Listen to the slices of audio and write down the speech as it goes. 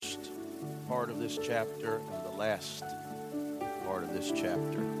part of this chapter and the last part of this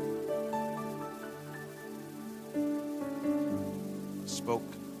chapter. Spoke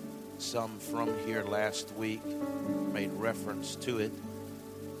some from here last week, made reference to it.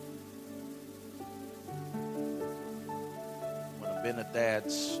 When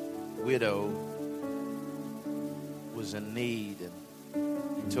Abinadab's widow was in need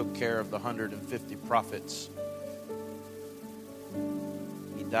and he took care of the 150 prophets.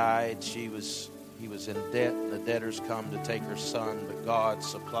 He died, he was in debt, and the debtors come to take her son, but God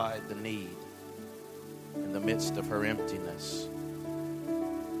supplied the need in the midst of her emptiness.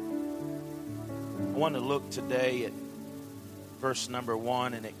 I want to look today at verse number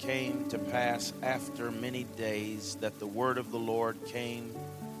 1, and it came to pass after many days that the word of the Lord came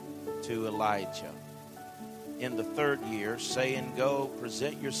to Elijah in the 3rd year, saying, Go,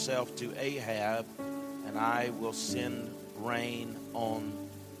 present yourself to Ahab, and I will send rain on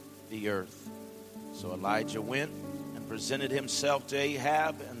the earth. So Elijah went and presented himself to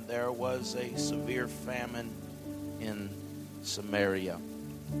Ahab, and there was a severe famine in Samaria.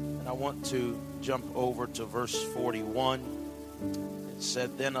 And I want to jump over to verse 41. It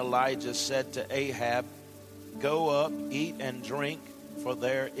said, Then Elijah said to Ahab, Go up, eat and drink, for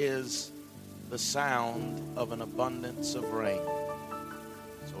there is the sound of an abundance of rain.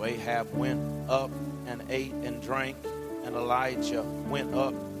 So Ahab went up and ate and drank, and Elijah went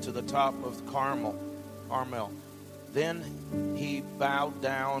up to the top of Carmel. Then he bowed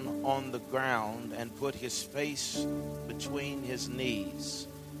down on the ground and put his face between his knees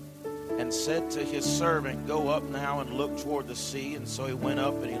and said to his servant, Go up now and look toward the sea. And so he went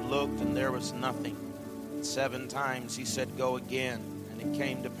up and he looked, and there was nothing. And 7 times he said, Go again. And it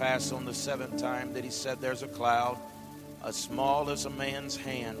came to pass on the 7th time that he said, There's a cloud, as small as a man's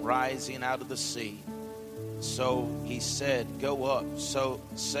hand, rising out of the sea. So he said, Go up. So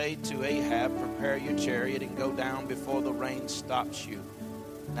say to Ahab, Prepare your chariot and go down before the rain stops you.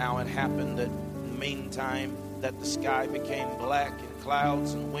 Now it happened that in the meantime that the sky became black in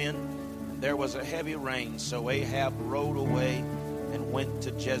clouds and wind, and there was a heavy rain. So Ahab rode away and went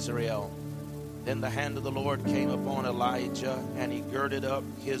to Jezreel. Then the hand of the Lord came upon Elijah, and he girded up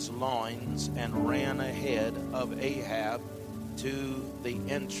his loins and ran ahead of Ahab to the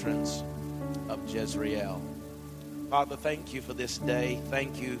entrance of Jezreel. Father, thank you for this day.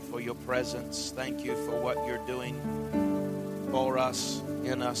 Thank you for your presence. Thank you for what you're doing for us,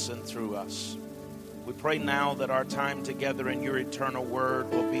 in us, and through us. We pray now that our time together in your eternal word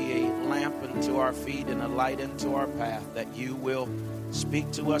will be a lamp unto our feet and a light unto our path, that you will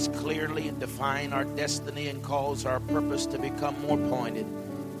speak to us clearly and define our destiny and cause our purpose to become more pointed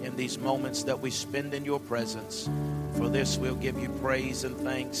in these moments that we spend in your presence. For this we'll give you praise and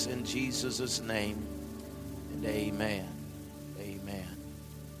thanks in Jesus' name. Amen. Amen.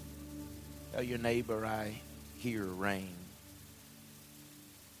 Tell your neighbor, I hear rain.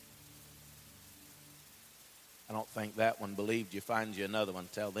 I don't think that one believed you. Find you another one.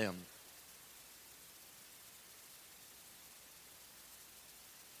 Tell them.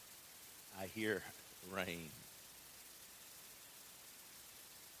 I hear rain.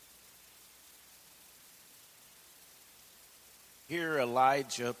 Here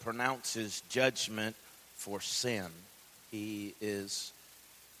Elijah pronounces judgment for sin. He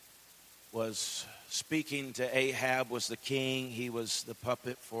was speaking to Ahab, was the king. He was the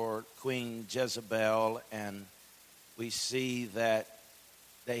puppet for Queen Jezebel, and we see that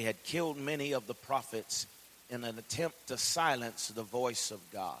they had killed many of the prophets in an attempt to silence the voice of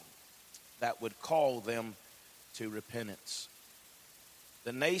God that would call them to repentance.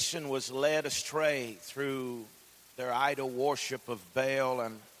 The nation was led astray through their idol worship of Baal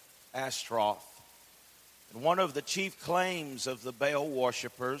and Ashtaroth. And one of the chief claims of the Baal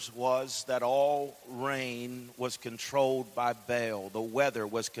worshipers was that all rain was controlled by Baal. The weather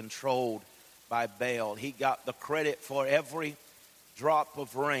was controlled by Baal. He got the credit for every drop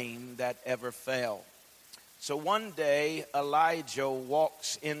of rain that ever fell. So one day, Elijah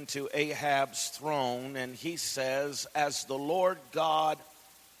walks into Ahab's throne and he says, As the Lord God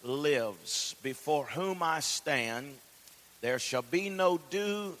lives, before whom I stand, there shall be no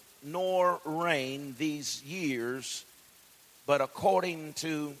dew nor rain these years, but according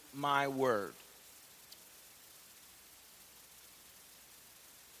to my word.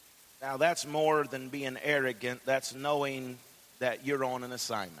 Now that's more than being arrogant. That's knowing that you're on an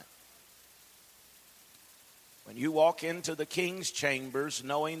assignment. When you walk into the king's chambers,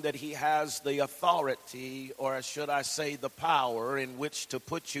 knowing that he has the authority, or should I say the power, in which to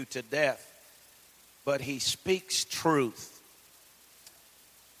put you to death, but he speaks truth.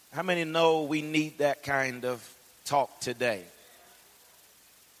 How many know we need that kind of talk today?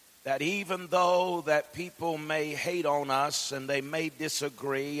 that even though that people may hate on us and they may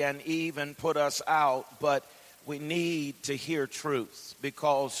disagree and even put us out, but we need to hear truth,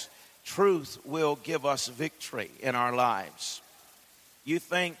 because truth will give us victory in our lives. You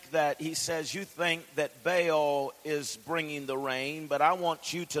think that, he says, you think that Baal is bringing the rain, but I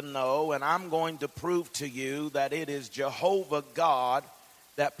want you to know, and I'm going to prove to you, that it is Jehovah God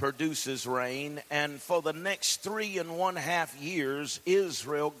that produces rain. And for the next 3.5 years,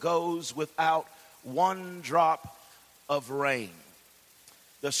 Israel goes without one drop of rain.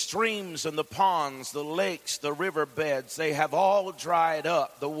 The streams and the ponds, the lakes, the riverbeds, they have all dried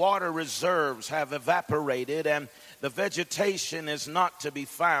up. The water reserves have evaporated, and the vegetation is not to be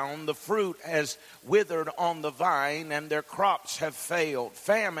found. The fruit has withered on the vine, and their crops have failed.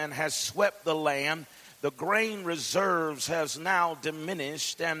 Famine has swept the land. The grain reserves has now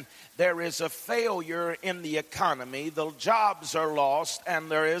diminished, and there is a failure in the economy. The jobs are lost, and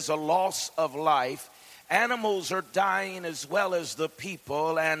there is a loss of life. Animals are dying as well as the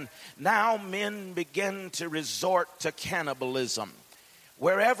people, and now men begin to resort to cannibalism.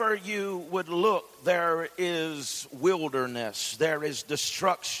 Wherever you would look, there is wilderness, there is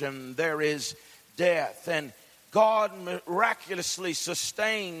destruction, there is death. And God miraculously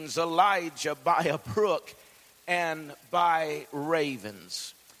sustains Elijah by a brook and by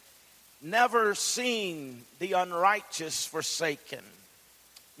ravens. Never seen the unrighteous forsaken.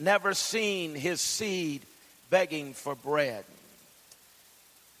 Never seen his seed begging for bread.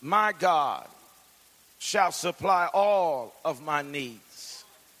 My God shall supply all of my needs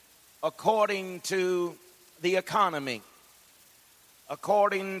according to the economy,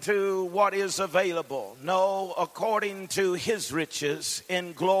 according to what is available. No, according to his riches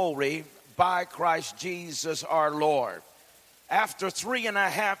in glory by Christ Jesus our Lord. After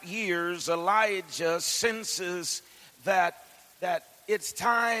 3.5 years, Elijah senses that it's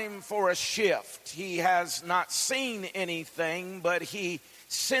time for a shift. He has not seen anything, but he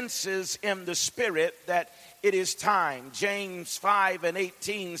senses in the spirit that it is time. James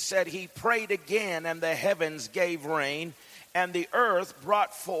 5:18 said he prayed again, and the heavens gave rain, and the earth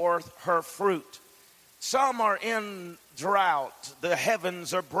brought forth her fruit. Some are in drought. The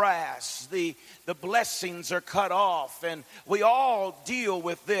heavens are brass. The blessings are cut off, and we all deal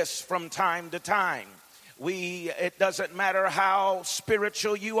with this from time to time. It doesn't matter how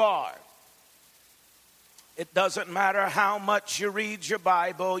spiritual you are. It doesn't matter how much you read your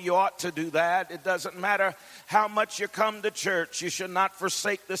Bible. You ought to do that. It doesn't matter how much you come to church. You should not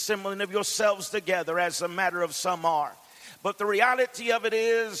forsake the assembling of yourselves together, as a matter of some are. But the reality of it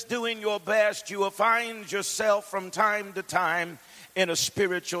is, doing your best, you will find yourself from time to time in a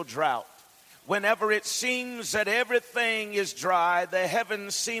spiritual drought. Whenever it seems that everything is dry, the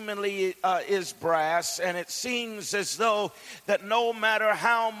heavens seemingly is brass, and it seems as though that no matter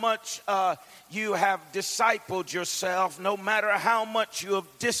how much you have discipled yourself, no matter how much you have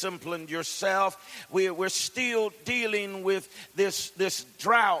disciplined yourself, we're still dealing with this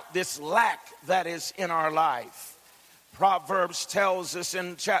drought, this lack that is in our life. Proverbs tells us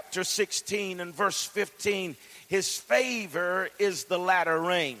in chapter 16 and verse 15, his favor is the latter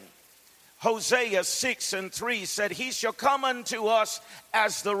rain. Hosea 6:3 said, he shall come unto us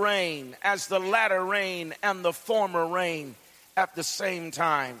as the rain, as the latter rain and the former rain at the same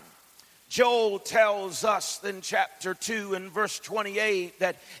time. Joel tells us in chapter 2 and verse 28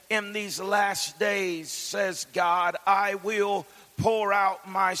 that in these last days, says God, I will pour out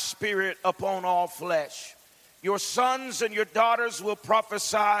my spirit upon all flesh. Your sons and your daughters will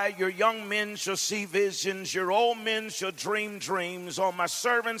prophesy. Your young men shall see visions. Your old men shall dream dreams. On my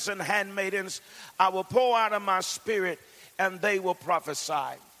servants and handmaidens I will pour out of my spirit, and they will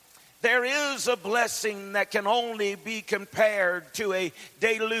prophesy. There is a blessing that can only be compared to a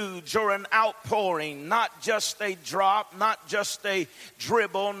deluge or an outpouring, not just a drop, not just a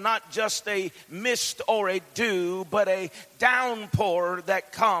dribble, not just a mist or a dew, but a downpour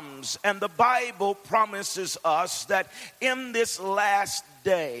that comes. And the Bible promises us that in this last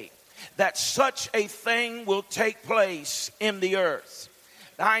day, that such a thing will take place in the earth.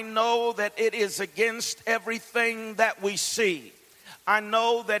 I know that it is against everything that we see. I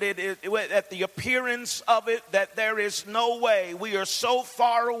know that it is, at the appearance of it, that there is no way. We are so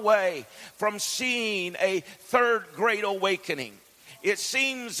far away from seeing a third great awakening. It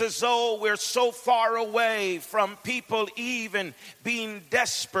seems as though we're so far away from people even being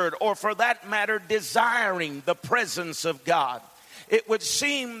desperate, or for that matter, desiring the presence of God. it would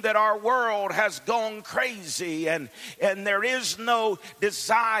seem that our world has gone crazy, and there is no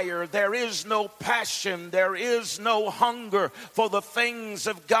desire, there is no passion, there is no hunger for the things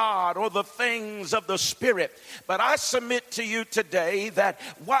of God or the things of the Spirit. But I submit to you today that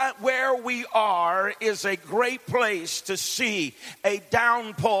where we are is a great place to see a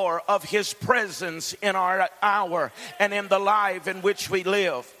downpour of His presence in our hour and in the life in which we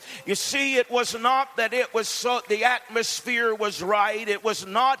live. You see, it was not that it was so the atmosphere was right. It was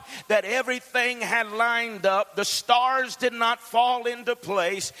not that everything had lined up. The stars did not fall into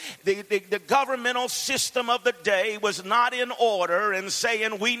place. The governmental system of the day was not in order and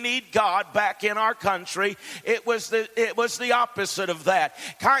saying we need God back in our country. It was the opposite of that.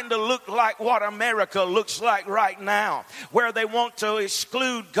 Kind of looked like what America looks like right now, where they want to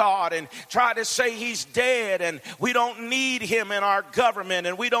exclude God and try to say He's dead and we don't need Him in our government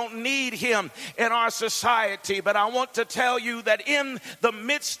and we don't need Him in our society. But I want to tell you that in the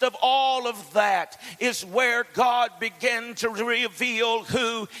midst of all of that is where God began to reveal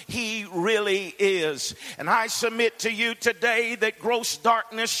who He really is. And I submit to you today that gross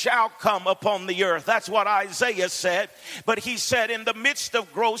darkness shall come upon the earth. That's what Isaiah said. But he said in the midst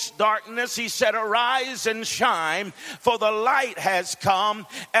of gross darkness, he said, arise and shine, for the light has come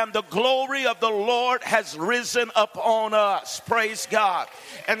and the glory of the Lord has risen upon us. Praise God.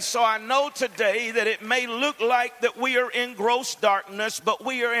 And so I know today that it may look like that we are in gross darkness, but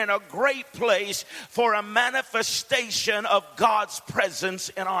we are in a great place for a manifestation of God's presence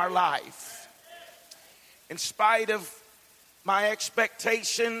in our life. In spite of my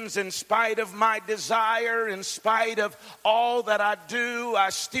expectations, in spite of my desire, in spite of all that I do, I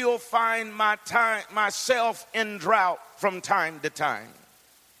still find myself in drought from time to time.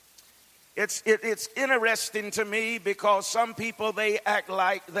 It's interesting to me because some people, they act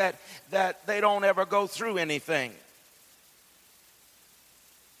like that they don't ever go through anything.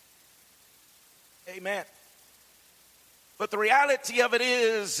 Amen. But the reality of it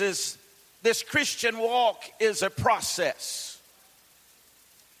is this Christian walk is a process.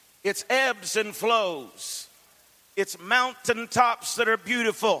 It's ebbs and flows. It's mountaintops that are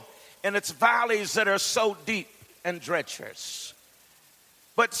beautiful, and it's valleys that are so deep and treacherous.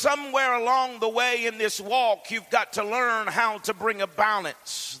 But somewhere along the way in this walk, you've got to learn how to bring a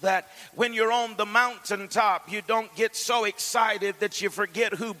balance, that when you're on the mountaintop, you don't get so excited that you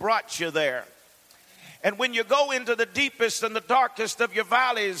forget who brought you there. And when you go into the deepest and the darkest of your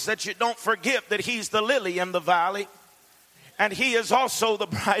valleys, that you don't forget that He's the lily in the valley, and He is also the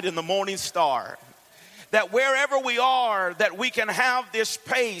bright and the morning star. That wherever we are, that we can have this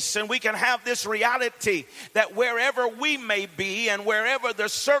pace and we can have this reality, that wherever we may be and wherever the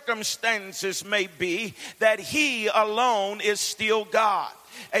circumstances may be, that He alone is still God.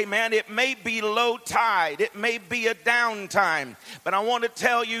 Amen. It may be low tide. It may be a downtime. But I want to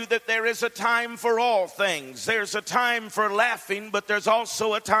tell you that there is a time for all things. There's a time for laughing, but there's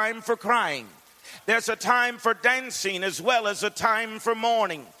also a time for crying. There's a time for dancing as well as a time for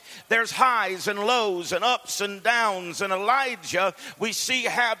mourning. There's highs and lows and ups and downs. And Elijah, we see,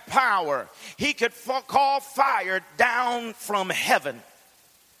 had power. He could call fire down from heaven.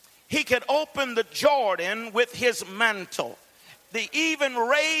 He could open the Jordan with his mantle. They even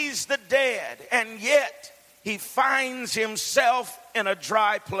raised the dead. And yet he finds himself in a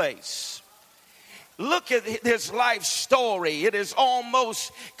dry place. Look at his life story. It is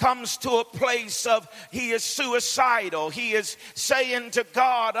almost comes to a place of he is suicidal. He is saying to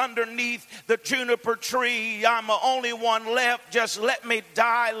God underneath the juniper tree, I'm the only one left. Just let me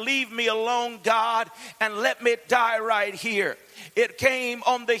die. Leave me alone, God, and let me die right here. It came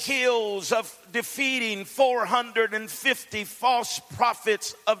on the heels of defeating 450 false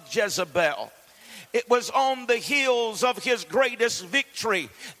prophets of Jezebel. It was on the heels of his greatest victory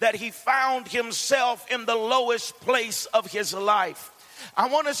that he found himself in the lowest place of his life. I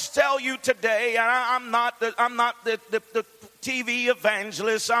want to tell you today, and I'm not the TV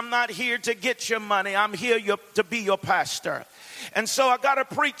evangelist. I'm not here to get your money. I'm here to be your pastor. And so I got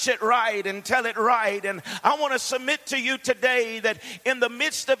to preach it right and tell it right. And I want to submit to you today that in the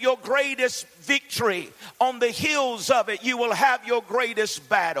midst of your greatest victory, on the heels of it, you will have your greatest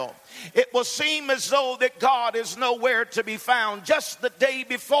battle. It will seem as though that God is nowhere to be found. Just the day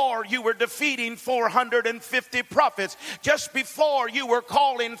before, you were defeating 450 prophets. Just before, you were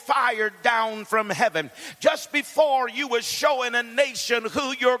calling fire down from heaven. Just before, you were showing a nation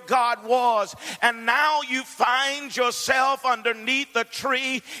who your God was. And now you find yourself underneath a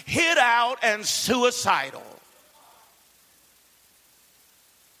tree, hid out and suicidal.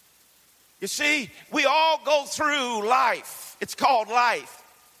 You see, we all go through life. It's called life.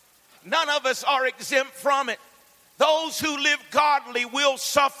 None of us are exempt from it. Those who live godly will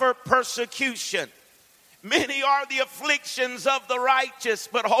suffer persecution. Many are the afflictions of the righteous,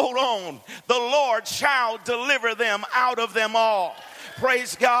 but hold on, the Lord shall deliver them out of them all.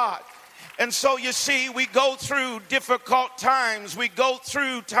 Praise God. And so you see, we go through difficult times. We go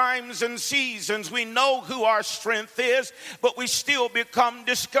through times and seasons. We know who our strength is, but we still become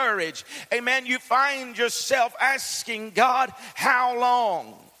discouraged. Amen. You find yourself asking God, how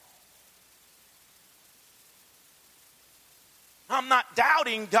long? I'm not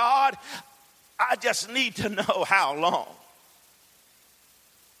doubting God. I just need to know how long.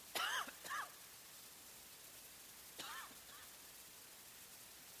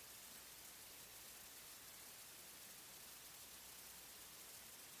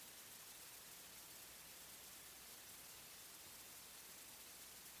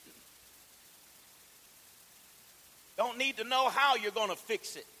 Don't need to know how you're going to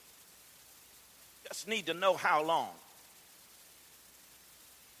fix it. Just need to know how long.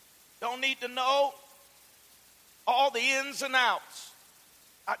 Don't need to know all the ins and outs.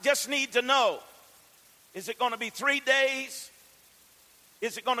 I just need to know. Is it going to be 3 days?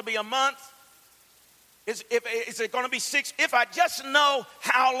 Is it going to be a month? Is it going to be 6? If I just know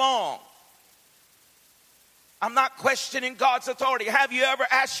how long. I'm not questioning God's authority. Have you ever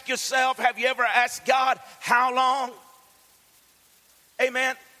asked yourself, have you ever asked God, how long?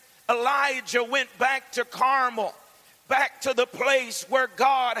 Amen. Elijah went back to Carmel, back to the place where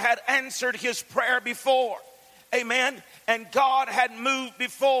God had answered his prayer before. Amen. And God had moved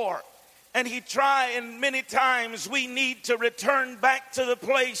before. And he tried, and many times we need to return back to the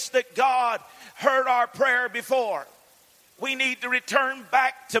place that God heard our prayer before. We need to return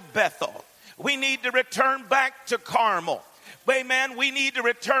back to Bethel. We need to return back to Carmel. Amen. We need to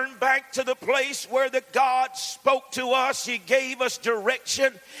return back to the place where the God spoke to us. He gave us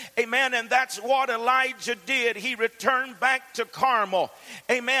direction. Amen. And that's what Elijah did. He returned back to Carmel.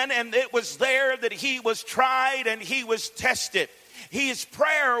 Amen. And it was there that he was tried and he was tested. His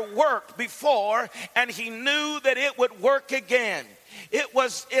prayer worked before, and he knew that it would work again. It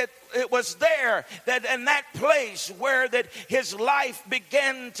was there that in that place where that his life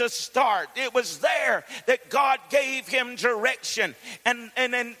began to start. It was there that God gave him direction. And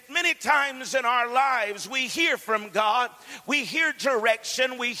many times in our lives we hear from God. We hear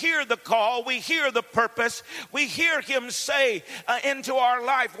direction. We hear the call. We hear the purpose. We hear him say into our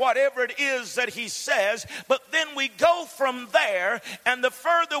life whatever it is that he says. But then we go from there, and the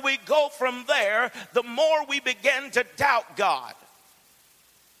further we go from there, the more we begin to doubt God.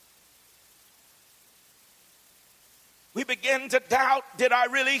 We begin to doubt, did I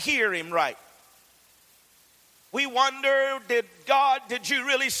really hear him right? We wonder, did you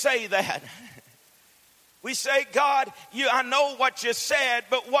really say that? We say, God, I know what you said,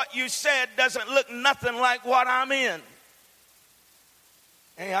 but what you said doesn't look nothing like what I'm in.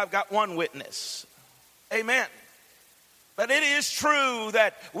 Hey, I've got one witness. Amen. But it is true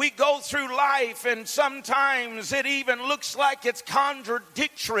that we go through life and sometimes it even looks like it's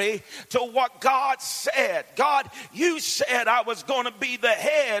contradictory to what God said. God, you said I was going to be the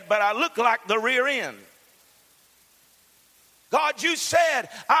head, but I look like the rear end. God, you said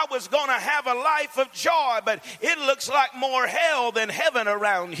I was going to have a life of joy, but it looks like more hell than heaven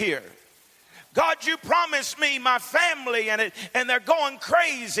around here. God, you promised me my family, and they're going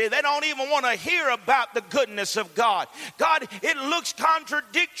crazy. They don't even want to hear about the goodness of God. God, it looks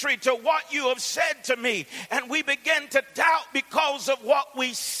contradictory to what you have said to me. And we begin to doubt because of what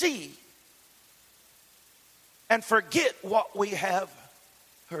we see and forget what we have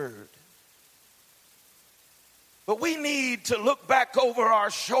heard. But we need to look back over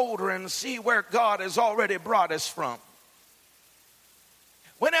our shoulder and see where God has already brought us from.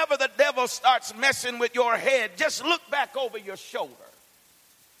 Whenever the devil starts messing with your head, just look back over your shoulder.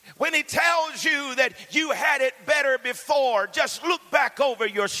 When he tells you that you had it better before, just look back over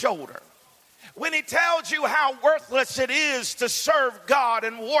your shoulder. When he tells you how worthless it is to serve God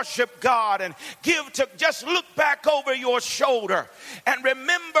and worship God and give to, just look back over your shoulder and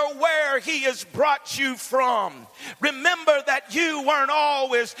remember where he has brought you from. Remember that you weren't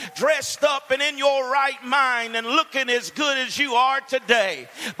always dressed up and in your right mind and looking as good as you are today.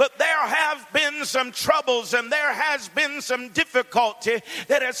 But there have been some troubles and there has been some difficulty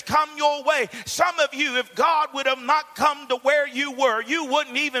that has come your way. Some of you, if God would have not come to where you were, you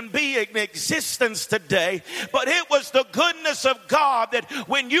wouldn't even be in existence today. But it was the goodness of God that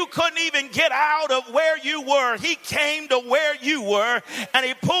when you couldn't even get out of where you were, he came to where you were and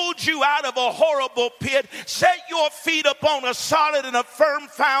he pulled you you out of a horrible pit, set your feet upon a solid and a firm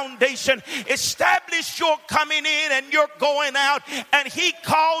foundation, established your coming in and your going out, and he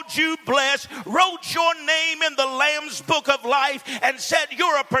called you blessed, wrote your name in the Lamb's book of life, and said,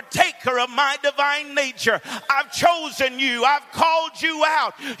 you're a partaker of my divine nature. I've chosen you. I've called you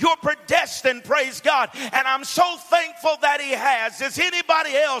out. You're predestined, praise God. And I'm so thankful that he has. Does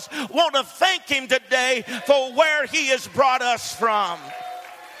anybody else want to thank him today for where he has brought us from?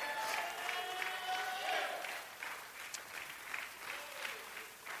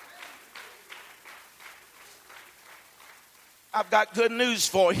 I've got good news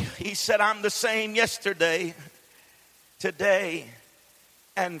for you. He said, I'm the same yesterday, today,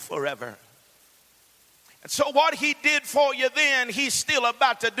 and forever. And so what he did for you then, he's still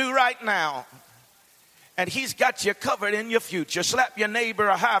about to do right now. And he's got you covered in your future. Slap your neighbor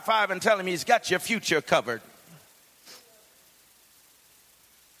a high five and tell him he's got your future covered.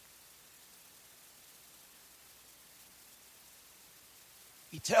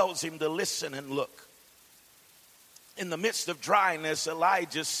 He tells him to listen and look. In the midst of dryness,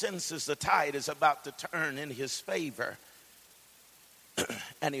 Elijah senses the tide is about to turn in his favor.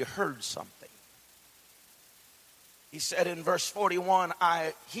 And he heard something. He said in verse 41,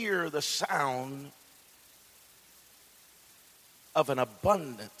 I hear the sound of an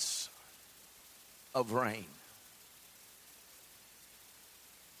abundance of rain.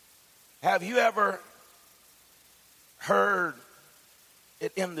 Have you ever heard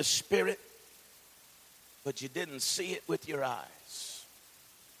it in the spirit, but you didn't see it with your eyes?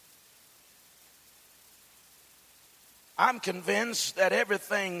 I'm convinced that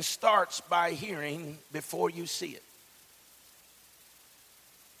everything starts by hearing before you see it.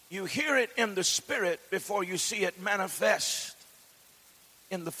 You hear it in the spirit before you see it manifest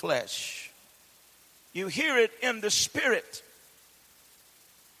in the flesh. You hear it in the spirit,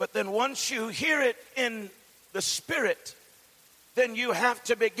 but then once you hear it in the spirit, then you have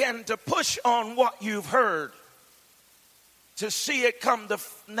to begin to push on what you've heard to see it come to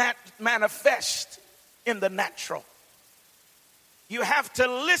manifest in the natural. You have to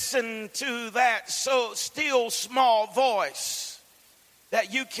listen to that so still small voice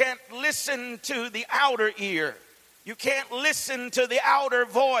that you can't listen to the outer ear. You can't listen to the outer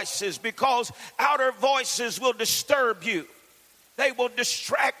voices, because outer voices will disturb you. They will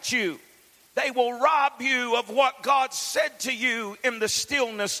distract you. They will rob you of what God said to you in the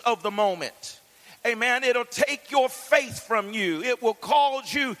stillness of the moment. Amen. It'll take your faith from you. It will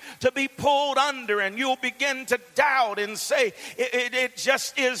cause you to be pulled under, and you'll begin to doubt and say, it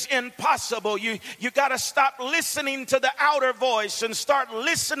just is impossible. You got to stop listening to the outer voice and start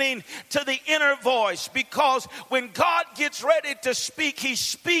listening to the inner voice, because when God gets ready to speak, he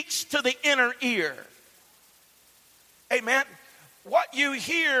speaks to the inner ear. Amen. What you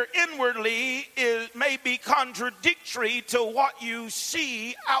hear inwardly may be contradictory to what you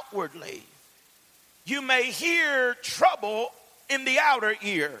see outwardly. You may hear trouble in the outer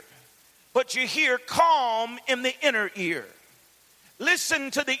ear, but you hear calm in the inner ear. Listen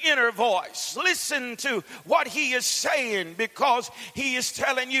to the inner voice. Listen to what he is saying, because he is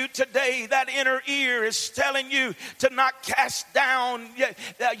telling you today, that inner ear is telling you to not cast down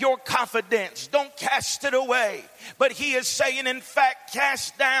your confidence. Don't cast it away. But he is saying, in fact,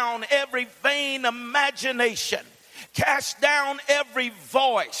 cast down every vain imagination. Cast down every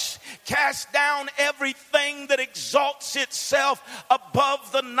voice. Cast down everything that exalts itself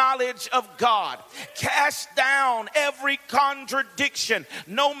above the knowledge of God. Cast down every contradiction,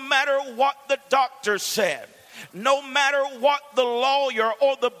 no matter what the doctor said. No matter what the lawyer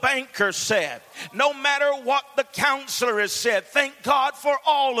or the banker said, no matter what the counselor has said, thank God for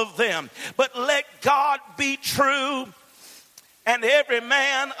all of them. But let God be true and every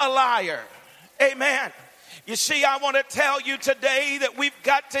man a liar. Amen. You see, I want to tell you today that we've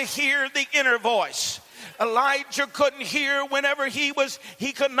got to hear the inner voice. Elijah couldn't hear whenever he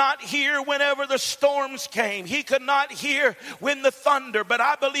could not hear whenever the storms came. He could not hear when the thunder, but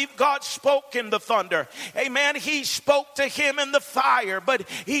I believe God spoke in the thunder. Amen. He spoke to him in the fire, but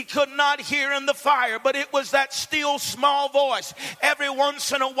he could not hear in the fire. But it was that still small voice. Every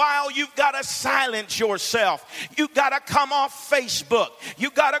once in a while, you've got to silence yourself. You've got to come off Facebook.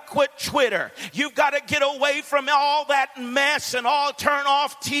 You've got to quit Twitter. You've got to get away from all that mess and turn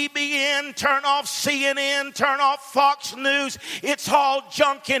off TBN, turn off CNN. CNN, turn off Fox News. It's all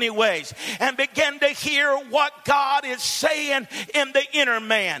junk anyways. And begin to hear what God is saying in the inner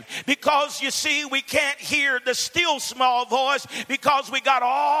man. Because you see, we can't hear the still small voice because we got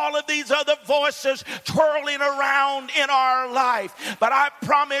all of these other voices twirling around in our life. But I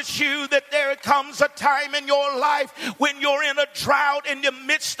promise you that there comes a time in your life when you're in a drought in the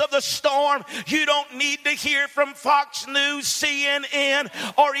midst of the storm. You don't need to hear from Fox News, CNN,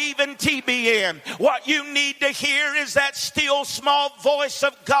 or even TBN. What you need to hear is that still small voice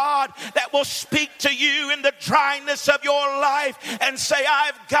of God that will speak to you in the dryness of your life and say,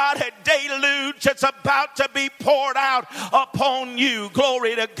 I've got a deluge that's about to be poured out upon you.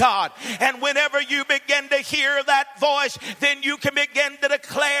 Glory to God. And whenever you begin to hear that voice, then you can begin to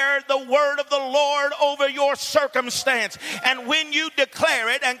declare the word of the Lord over your circumstance. And when you declare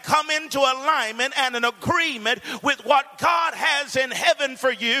it and come into alignment and an agreement with what God has in heaven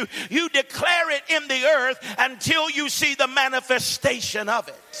for you, you declare it in the earth until you see the manifestation of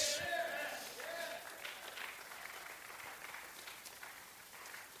it.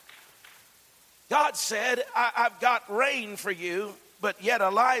 God said, I've got rain for you, but yet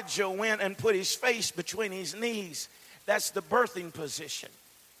Elijah went and put his face between his knees. That's the birthing position.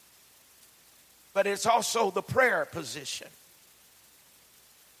 But it's also the prayer position.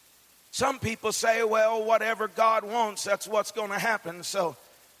 Some people say, well, whatever God wants, that's what's going to happen. So,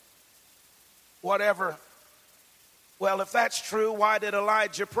 whatever. Well, if that's true, why did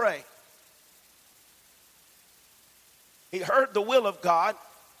Elijah pray? He heard the will of God,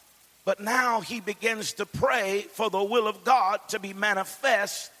 but now he begins to pray for the will of God to be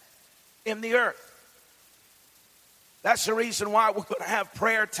manifest in the earth. That's the reason why we're going to have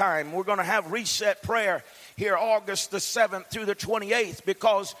prayer time. We're going to have reset prayer here August the 7th through the 28th,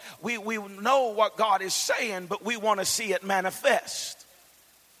 because we know what God is saying, but we want to see it manifest.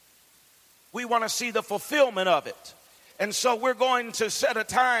 We want to see the fulfillment of it. And so we're going to set a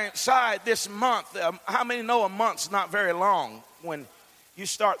time aside this month. How many know a month's not very long when you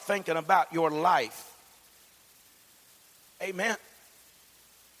start thinking about your life? Amen.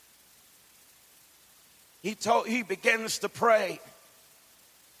 He begins to pray.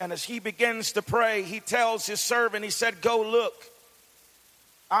 And as he begins to pray, he tells his servant, he said, go look.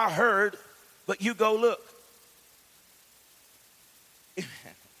 I heard, but you go look.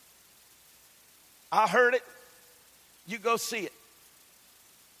 I heard it, you go see it.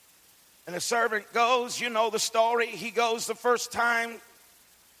 And the servant goes, you know the story. He goes the first time.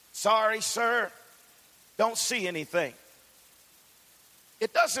 Sorry, sir, don't see anything.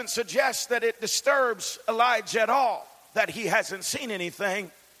 It doesn't suggest that it disturbs Elijah at all, that he hasn't seen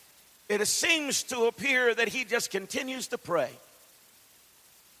anything. It seems to appear that he just continues to pray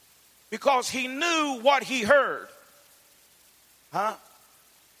because he knew what he heard.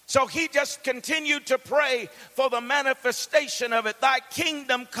 So he just continued to pray for the manifestation of it. Thy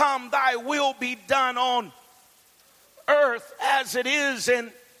kingdom come, thy will be done on earth as it is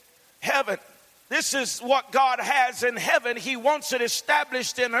in heaven. This is what God has in heaven. He wants it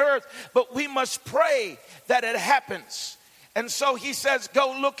established in earth, but we must pray that it happens. And so he says,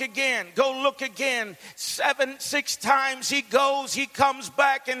 go look again, go look again. 6 times he goes, he comes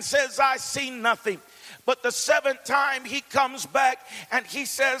back and says, I see nothing. But the 7th time he comes back and he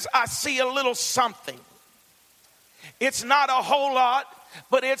says, I see a little something. It's not a whole lot,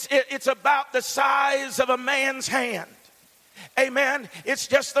 but it's about the size of a man's hand. Amen. It's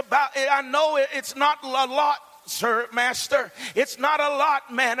just about, I know it's not a lot, sir, master. It's not a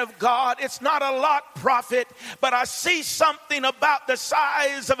lot, man of God. It's not a lot, prophet. But I see something about the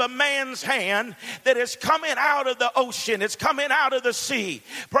size of a man's hand that is coming out of the ocean. It's coming out of the sea.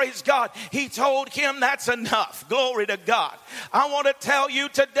 Praise God. He told him that's enough. Glory to God. I want to tell you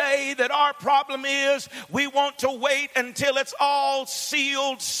today that our problem is we want to wait until it's all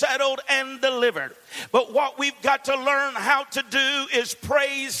sealed, settled, and delivered. But what we've got to learn how to do is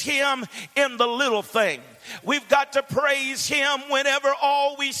praise him in the little thing. We've got to praise him whenever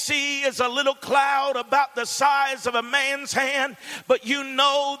all we see is a little cloud about the size of a man's hand. But you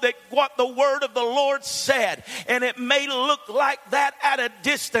know that what the word of the Lord said, and it may look like that at a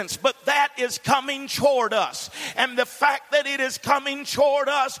distance, but that is coming toward us. And the fact that it is coming toward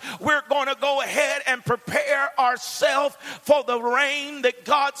us, we're going to go ahead and prepare ourselves for the rain that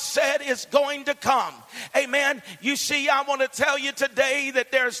God said is going to come. Amen. You see, I want to tell you today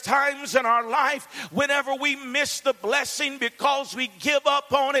that there's times in our life whenever whenever we miss the blessing because we give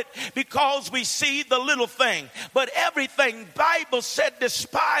up on it, because we see the little thing. But everything, Bible said,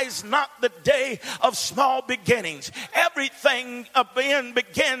 despise not the day of small beginnings. Everything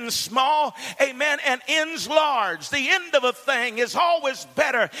begins small, amen, and ends large. The end of a thing is always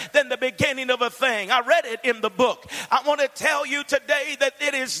better than the beginning of a thing. I read it in the book. I want to tell you today that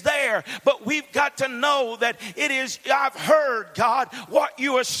it is there, but we've got to know that it is. I've heard, God, what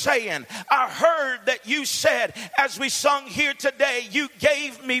you are saying. I heard that you said, as we sung here today, you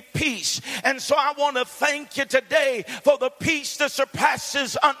gave me peace. And so I want to thank you today for the peace that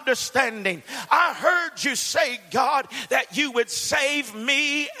surpasses understanding. I heard you say, God, that you would save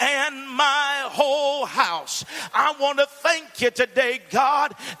me and my whole house. I want to thank you today,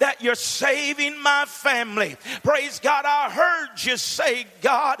 God, that you're saving my family. Praise God. I heard you say,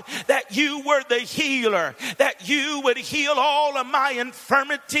 God, that you were the healer, that you would heal all of my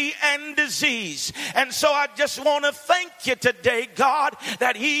infirmity and disease. And so I just want to thank you today, God,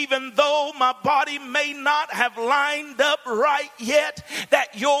 that even though my body may not have lined up right yet,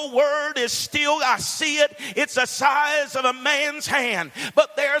 that your word is still, I see it, it's the size of a man's hand.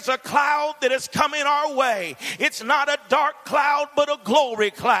 But there's a cloud that is coming our way. It's not a dark cloud, but a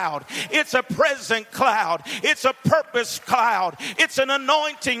glory cloud. It's a present cloud. It's a purpose cloud. It's an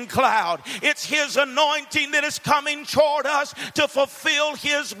anointing cloud. It's his anointing that is coming toward us to fulfill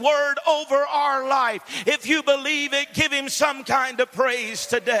his word over our life. If you believe it, give him some kind of praise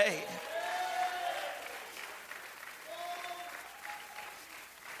today.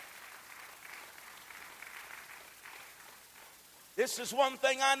 This is one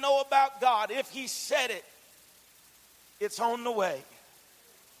thing I know about God. If he said it, it's on the way.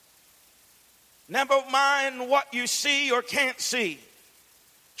 Never mind what you see or can't see.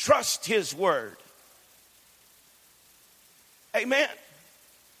 Trust his word. Amen.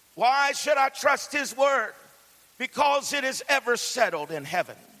 Why should I trust his word? Because it is ever settled in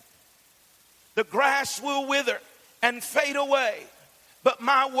heaven. The grass will wither and fade away, but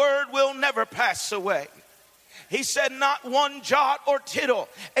my word will never pass away. He said not one jot or tittle.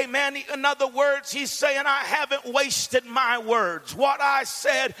 Amen. In other words, he's saying I haven't wasted my words. What I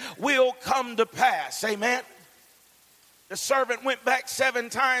said will come to pass. Amen. The servant went back 7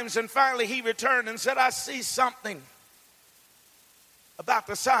 times and finally he returned and said, I see something about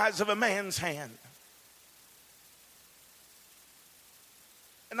the size of a man's hand.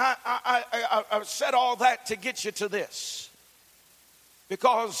 And I said all that to get you to this.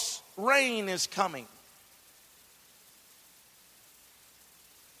 Because rain is coming.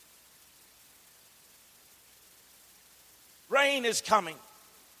 Rain is coming.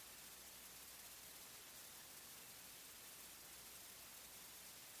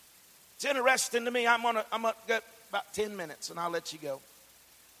 It's interesting to me. I'm gonna get about 10 minutes and I'll let you go.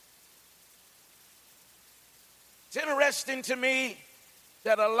 It's interesting to me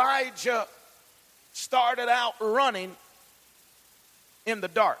that Elijah started out running in the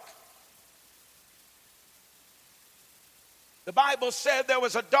dark. The Bible said there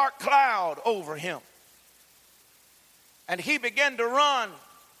was a dark cloud over him. And he began to run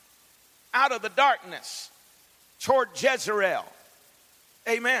out of the darkness toward Jezreel.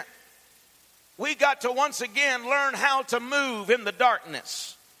 Amen. We got to once again learn how to move in the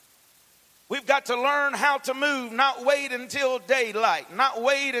darkness. We've got to learn how to move, not wait until daylight, not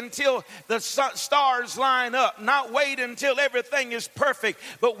wait until the stars line up, not wait until everything is perfect,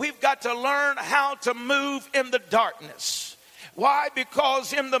 but we've got to learn how to move in the darkness. Why?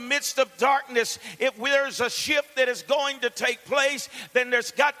 Because in the midst of darkness, if there's a shift that is going to take place, then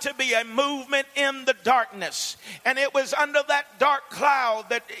there's got to be a movement in the darkness. And it was under that dark cloud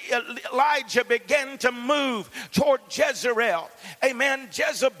that Elijah began to move toward Jezreel. Amen.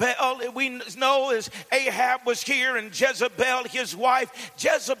 Jezebel, we know, as Ahab was here, and Jezebel, his wife.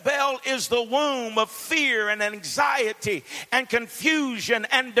 Jezebel is the womb of fear and anxiety and confusion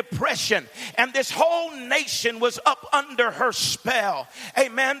and depression. And this whole nation was up under her spell.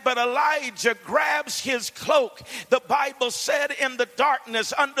 Amen. But Elijah grabs his cloak. The Bible said in the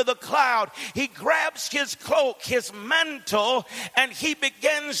darkness under the cloud, he grabs his cloak, his mantle, and he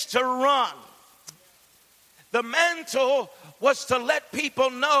begins to run. The mantle was to let people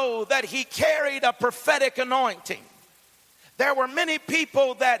know that he carried a prophetic anointing. There were many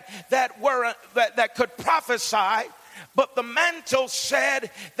people that could prophesy, but the mantle said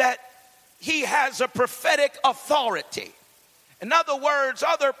that he has a prophetic authority. In other words,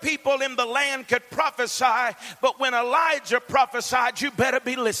 other people in the land could prophesy, but when Elijah prophesied, you better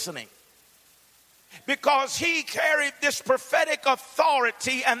be listening. Because he carried this prophetic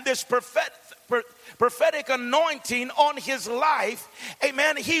authority and this prophetic anointing on his life,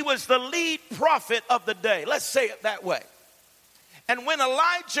 amen, he was the lead prophet of the day. Let's say it that way. And when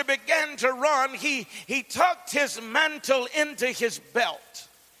Elijah began to run, he tucked his mantle into his belt.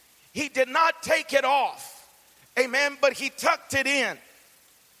 He did not take it off, amen, but he tucked it in.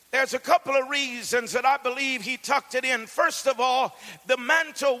 There's a couple of reasons that I believe he tucked it in. First of all, the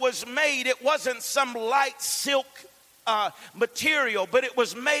mantle was made, it wasn't some light silk material, but it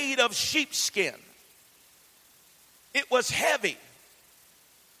was made of sheepskin. It was heavy.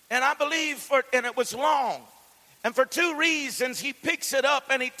 And I believe and it was long. And for two reasons, he picks it up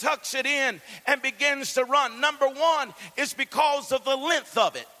and he tucks it in and begins to run. Number one is because of the length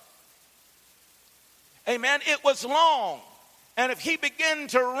of it. Amen. It was long. And if he began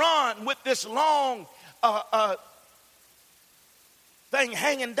to run with this long thing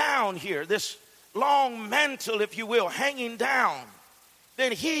hanging down here, this long mantle, if you will, hanging down,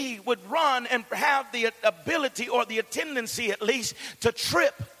 then he would run and have the ability or the tendency at least to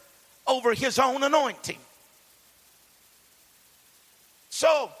trip over his own anointing.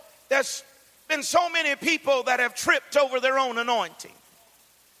 So there's been so many people that have tripped over their own anointing.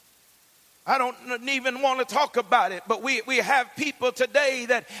 I don't even want to talk about it, but we have people today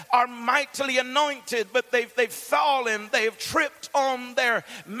that are mightily anointed, but they've fallen, they've tripped on their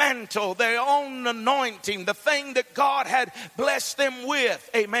mantle, their own anointing, the thing that God had blessed them with.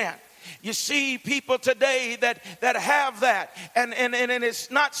 Amen. You see people today that have that, and it's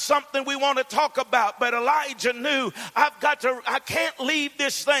not something we want to talk about, but Elijah knew, I can't leave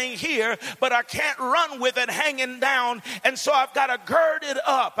this thing here, but I can't run with it hanging down, and so I've got to gird it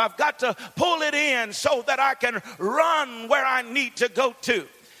up. I've got to pull it in so that I can run where I need to go to.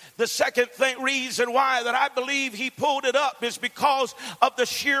 The second reason why that I believe he pulled it up is because of the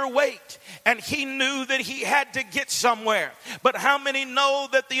sheer weight. And he knew that he had to get somewhere. But how many know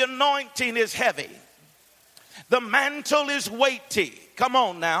that the anointing is heavy? The mantle is weighty. Come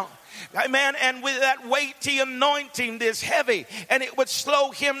on now. Amen. And with that weighty anointing is heavy, and it would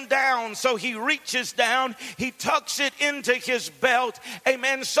slow him down. So he reaches down, he tucks it into his belt,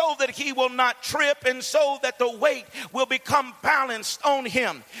 amen, so that he will not trip and so that the weight will become balanced on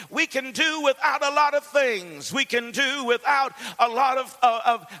him. We can do without a lot of things. We can do without a lot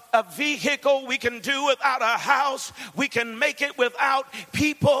of a vehicle. We can do without a house. We can make it without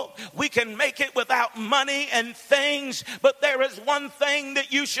people. We can make it without money and things. But there is one thing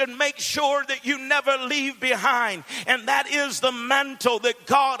that you should make sure that you never leave behind, and that is the mantle that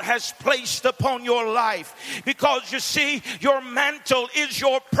God has placed upon your life. Because you see, your mantle is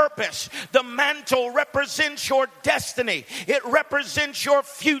your purpose. The mantle represents your destiny. It represents your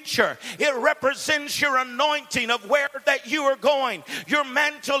future. It represents your anointing of where that you are going. Your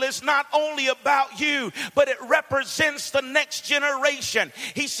mantle is not only about you, but it represents the next generation.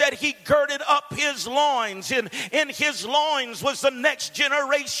 He said he girded up his loins. In his loins was the next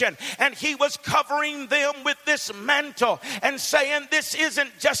generation. And he was covering them with this mantle and saying, this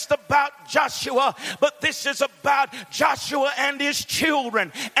isn't just about Joshua, but this is about Joshua and his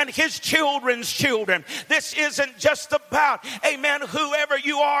children and his children's children. This isn't just about, amen, whoever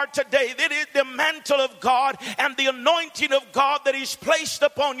you are today. It is the mantle of God and the anointing of God that he's placed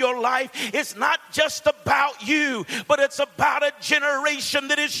upon your life. It's not just about you, but it's about a generation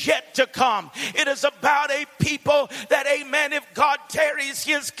that is yet to come. It is about a people that, amen, if God tarries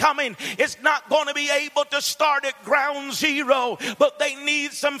his coming, is not going to be able to start at ground zero, but they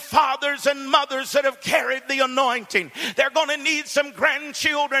need some fathers and mothers that have carried the anointing. They're going to need some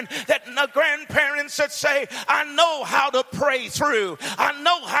grandchildren, grandparents that say, I know how to pray through. I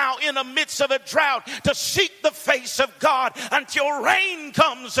know how in the midst of a drought to seek the face of God until rain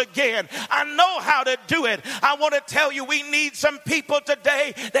comes again. I know how to do it. I want to tell you, we need some people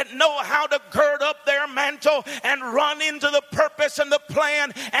today that know how to gird up their mantle and run into the purpose and the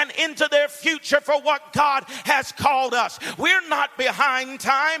plan and into their future for what God has called us. We're not behind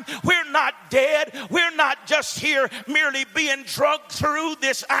time. We're not dead. We're not just here merely being drugged through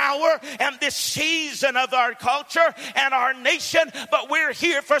this hour and this season of our culture and our nation, but we're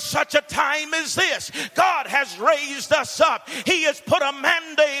here for such a time as this. God has raised us up. He has put a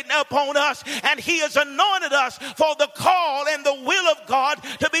mandate upon us, and he has anointed us for the call and the will of God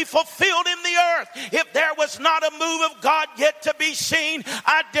to be fulfilled in the earth. If there was not a move of God yet to be seen,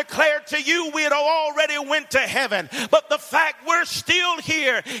 I declare to you, we'd already went to heaven. But the fact we're still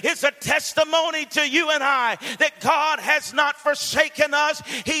here is a testimony to you and I that God has not forsaken us.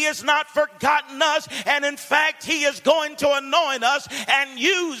 He has not forgotten us. And in fact, he is going to anoint us and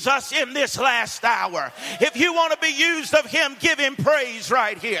use us in this last hour. If you want to be used of him, give him praise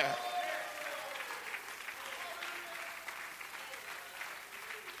right here.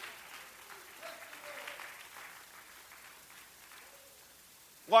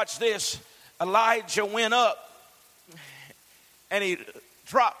 watch this. Elijah went up and he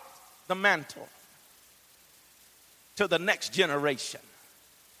dropped the mantle to the next generation.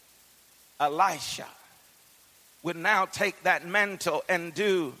 Elisha would now take that mantle and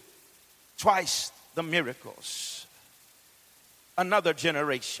do twice the miracles. Another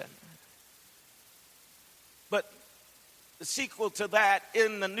generation. But the sequel to that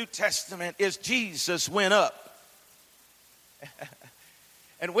in the New Testament is Jesus went up.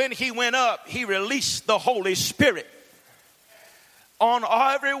 And when he went up, he released the Holy Spirit on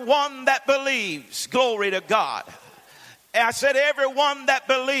everyone that believes. Glory to God. I said everyone that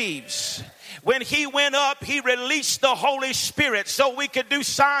believes. When he went up, he released the Holy Spirit so we could do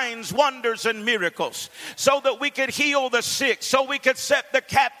signs, wonders, and miracles, so that we could heal the sick, so we could set the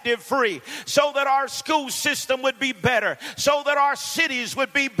captive free, so that our school system would be better, so that our cities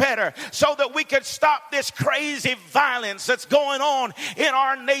would be better, so that we could stop this crazy violence that's going on in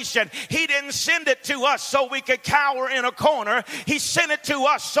our nation. He didn't send it to us so we could cower in a corner. He sent it to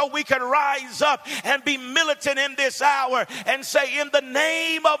us so we could rise up and be militant in this hour and say, in the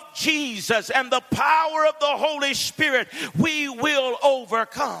name of Jesus and the power of the Holy Spirit, we will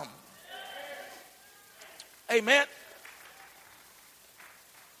overcome. Amen.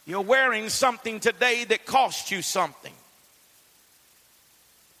 You're wearing something today that cost you something.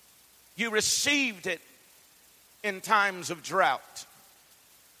 You received it in times of drought.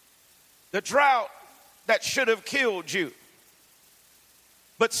 The drought that should have killed you.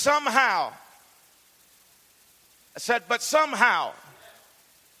 But somehow, but somehow,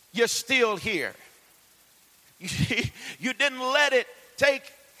 you're still here. You didn't let it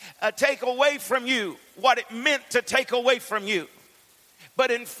take away from you what it meant to take away from you.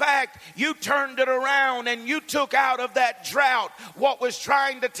 But in fact, you turned it around and you took out of that drought what was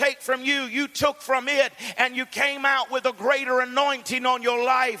trying to take from you. You took from it and you came out with a greater anointing on your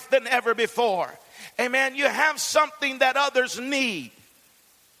life than ever before. Amen. You have something that others need.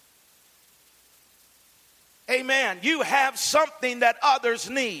 Amen. You have something that others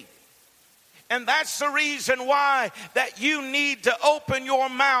need. And that's the reason why that you need to open your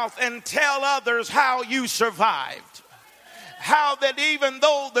mouth and tell others how you survived. How that even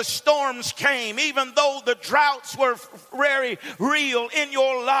though the storms came, even though the droughts were very real in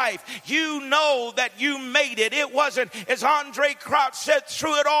your life, you know that you made it. It wasn't, as Andre Crouch said,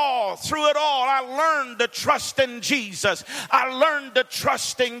 through it all, I learned to trust in Jesus. I learned to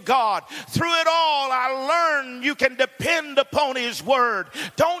trust in God. Through it all, I learned you can depend upon His word.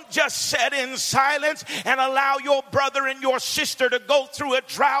 Don't just sit in silence and allow your brother and your sister to go through a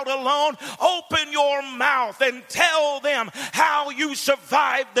drought alone. Open your mouth and tell them how you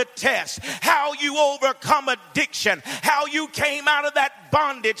survived the test, how you overcome addiction, how you came out of that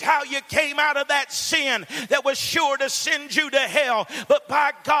bondage, how you came out of that sin that was sure to send you to hell. But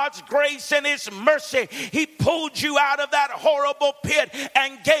by God's grace and His mercy, He pulled you out of that horrible pit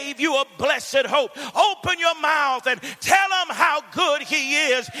and gave you a blessed hope. Open your mouth and tell Him how good He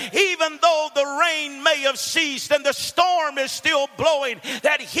is, even though the rain may have ceased and the storm is still blowing,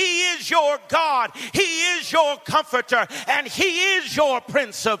 that He is your God, He is your comforter, and He is your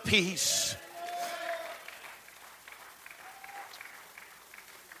Prince of Peace.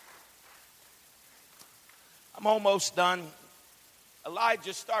 I'm almost done.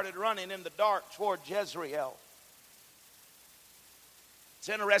 Elijah started running in the dark toward Jezreel. It's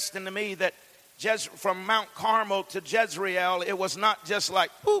interesting to me that from Mount Carmel to Jezreel, it was not just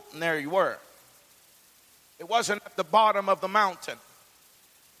like, poop, and there you were. It wasn't at the bottom of the mountain.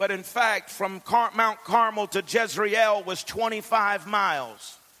 But in fact, from Mount Carmel to Jezreel was 25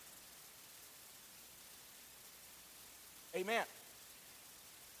 miles. Amen.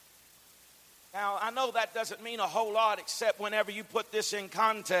 Now, I know that doesn't mean a whole lot, except whenever you put this in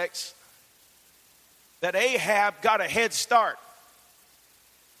context, that Ahab got a head start.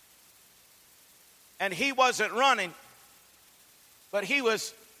 And he wasn't running, but he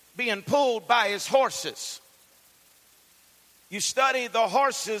was being pulled by his horses. You study the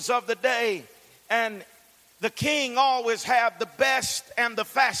horses of the day, and the king always had the best and the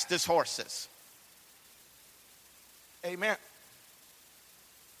fastest horses. Amen.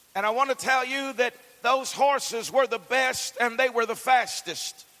 And I want to tell you that those horses were the best and they were the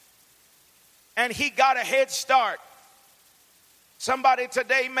fastest. And he got a head start. Somebody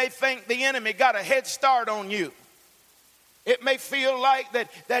today may think the enemy got a head start on you. It may feel like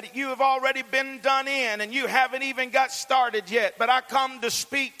that you have already been done in and you haven't even got started yet. But I come to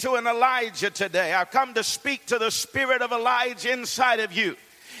speak to an Elijah today. I've come to speak to the spirit of Elijah inside of you.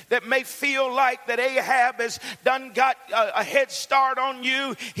 that may feel like that Ahab has got a head start on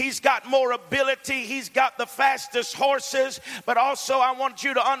you. He's got more ability. He's got the fastest horses. But also I want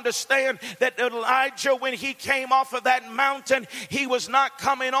you to understand that Elijah, when he came off of that mountain, he was not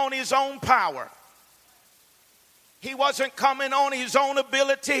coming on his own power. He wasn't coming on his own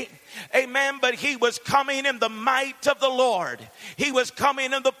ability. Amen. But he was coming in the might of the Lord. He was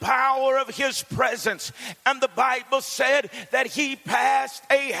coming in the power of his presence. And the Bible said that he passed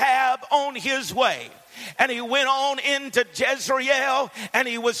Ahab on his way. And he went on into Jezreel, and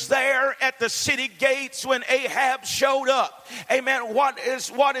he was there at the city gates when Ahab showed up. Amen. Why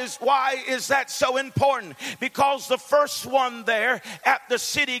is that so important? Because the first one there at the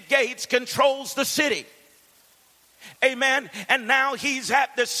city gates controls the city. Amen. And now he's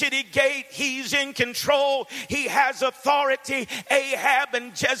at the city gate. He's in control. He has authority. Ahab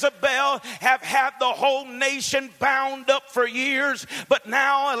and Jezebel have had the whole nation bound up for years. But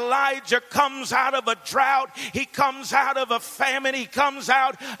now Elijah comes out of a drought. He comes out of a famine. He comes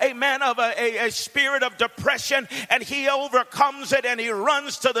out, amen, of a spirit of depression. And he overcomes it, and he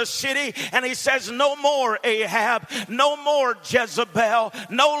runs to the city. And he says, no more Ahab. No more Jezebel.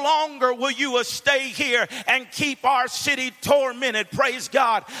 No longer will you stay here and keep our city tormented. Praise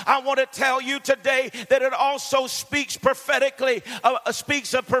God. I want to tell you today that it also speaks prophetically,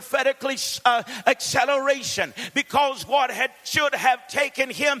 acceleration, because what should have taken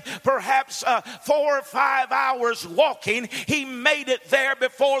him perhaps 4 or 5 hours walking, he made it there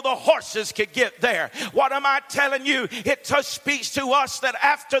before the horses could get there. What am I telling you? It just speaks to us that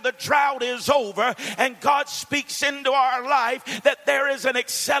after the drought is over and God speaks into our life, that there is an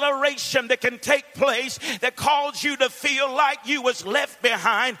acceleration that can take place that calls you to feel like you was left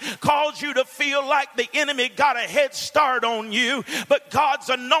behind, calls you to feel like the enemy got a head start on you, but God's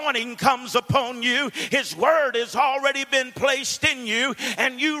anointing comes upon you. His word has already been placed in you,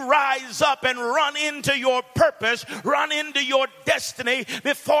 and you rise up and run into your purpose, run into your destiny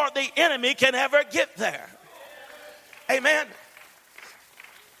before the enemy can ever get there. Amen.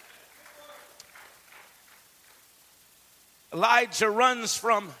 Elijah runs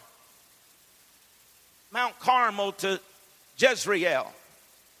from Mount Carmel to Jezreel.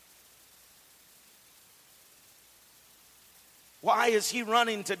 Why is he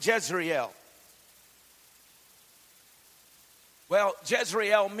running to Jezreel? Well,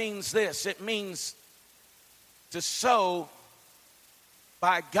 Jezreel means this. It means to sow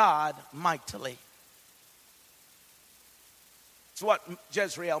by God mightily. That's what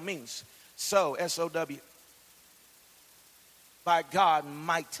Jezreel means. Sow, S-O-W. By God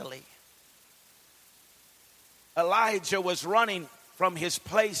mightily. Elijah was running from his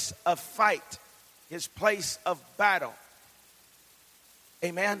place of fight, his place of battle,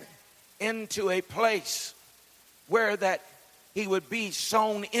 amen, into a place where that he would be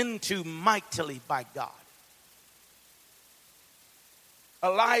sown into mightily by God.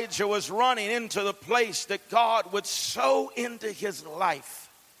 Elijah was running into the place that God would sow into his life,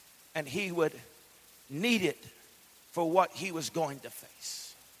 and he would need it for what he was going to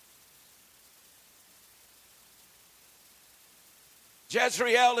face.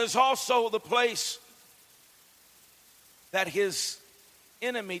 Jezreel is also the place that his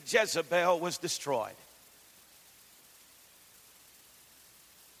enemy Jezebel was destroyed.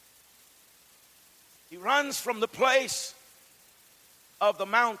 He runs from the place of the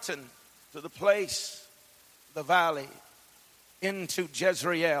mountain to the place, the valley, into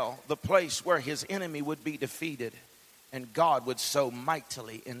Jezreel, the place where his enemy would be defeated and God would sow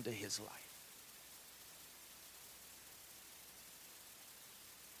mightily into his life.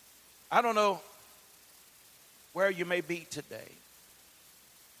 I don't know where you may be today.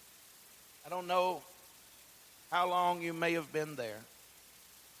 I don't know how long you may have been there.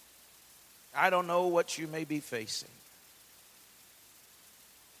 I don't know what you may be facing.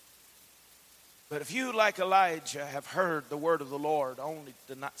 But if you, like Elijah, have heard the word of the Lord only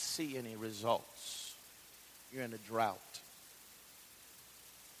to not see any results, you're in a drought.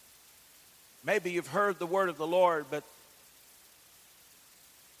 Maybe you've heard the word of the Lord, but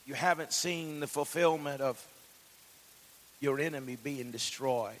you haven't seen the fulfillment of your enemy being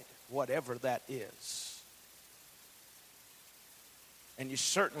destroyed, whatever that is. And you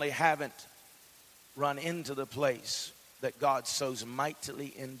certainly haven't run into the place that God sows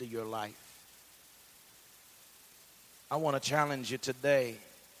mightily into your life. I want to challenge you today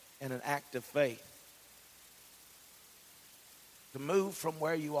in an act of faith to move from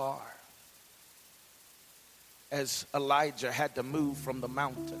where you are, as Elijah had to move from the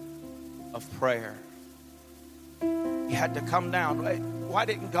mountain of prayer. He had to come down. Why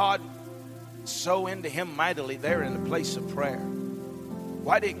didn't God sow into him mightily there in the place of prayer?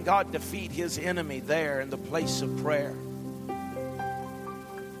 Why didn't God defeat his enemy there in the place of prayer?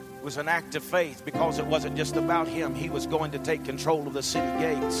 It was an act of faith because it wasn't just about him. He was going to take control of the city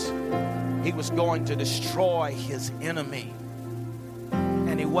gates. He was going to destroy his enemy.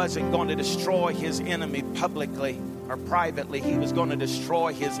 And he wasn't going to destroy his enemy publicly or privately. He was going to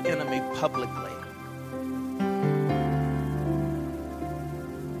destroy his enemy publicly.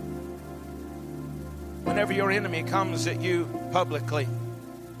 Whenever your enemy comes at you publicly,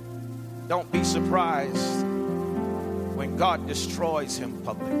 don't be surprised when God destroys him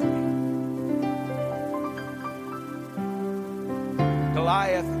publicly.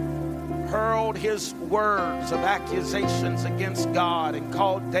 Goliath hurled his words of accusations against God and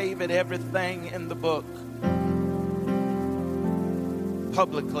called David everything in the book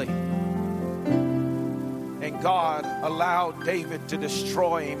publicly. And God allowed David to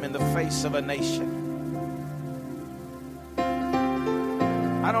destroy him in the face of a nation.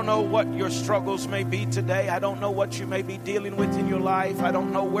 I don't know what your struggles may be today. I don't know what you may be dealing with in your life. I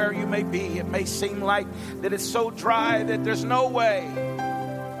don't know where you may be. It may seem like that it's so dry that there's no way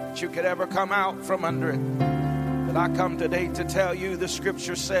that you could ever come out from under it. But I come today to tell you the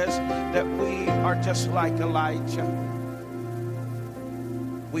scripture says that we are just like Elijah.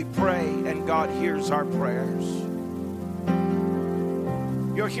 We pray and God hears our prayers.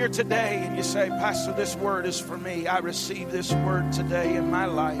 You're here today and you say, Pastor, this word is for me. I receive this word today in my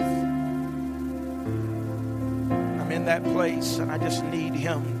life. I'm in that place and I just need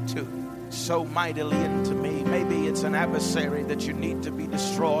him to sow mightily into me. Maybe it's an adversary that you need to be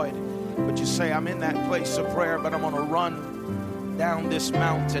destroyed. But you say, I'm in that place of prayer, but I'm going to run down this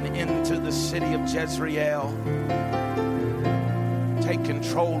mountain into the city of Jezreel. Take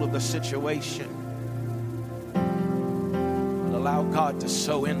control of the situation. Allow God to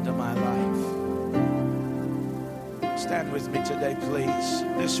sow into my life. Stand with me today, please.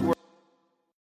 This word